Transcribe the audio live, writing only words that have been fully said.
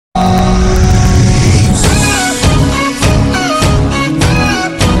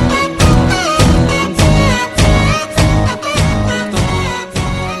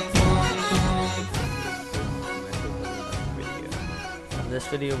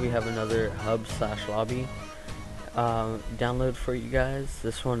we have another hub/lobby download for you guys.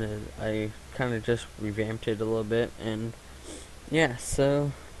 This one is, I kind of just revamped it a little bit, and yeah,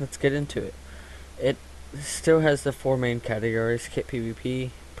 so let's get into it. It still has the four main categories: kit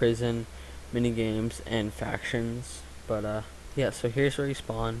PvP, prison, minigames, and factions. But yeah, so here's where you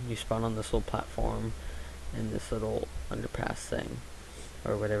spawn. You spawn on this little platform in this little underpass thing,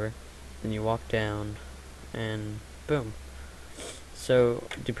 or whatever. Then you walk down, and boom. So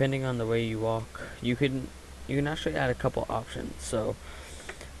depending on the way you walk, you can actually add a couple options. So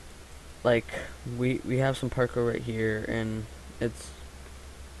like we have some parkour right here, and it's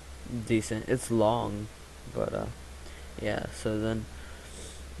decent. It's long, but yeah. So then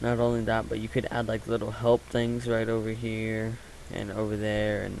not only that, but you could add like little help things right over here and over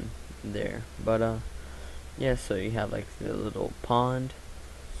there and there. But yeah. So you have like the little pond,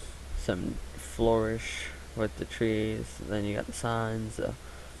 some flourish with the trees. Then you got the signs,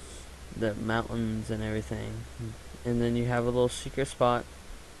 the mountains and everything, and then you have a little secret spot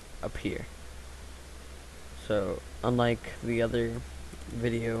up here. So unlike the other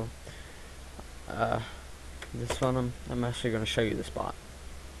video, this one I'm actually going to show you the spot.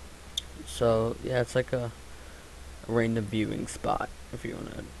 So yeah, it's like a random viewing spot, if you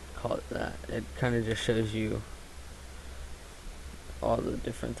want to call it that. It kind of just shows you all the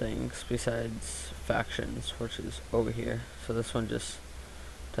different things besides factions, which is over here. So this one just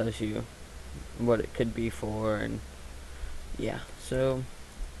tells you what it could be for, and yeah, so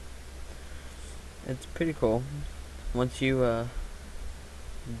it's pretty cool. Once you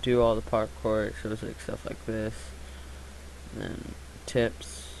do all the parkour, it shows like stuff like this, and then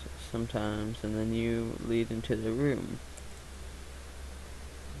tips sometimes, and then you lead into the room.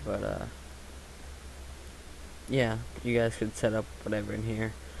 But yeah, you guys could set up whatever in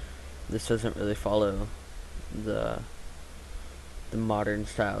here. This doesn't really follow the modern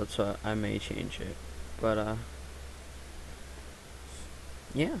style, so I may change it. But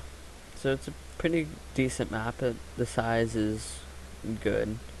yeah, so it's a pretty decent map. The size is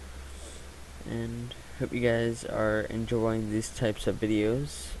good, and hope you guys are enjoying these types of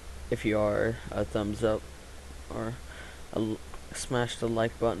videos. If you are, a thumbs up, or smash the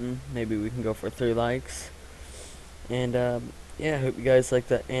like button. Maybe we can go for 3 likes. And yeah, I hope you guys like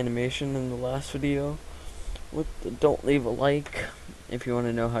that animation in the last video with the don't leave a like. If you want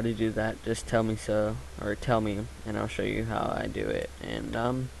to know how to do that, just tell me so, or tell me, and I'll show you how I do it.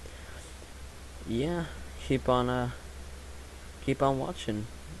 And yeah, keep on watching.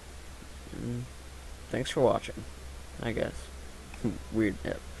 And thanks for watching, I guess. weird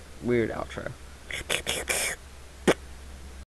outro.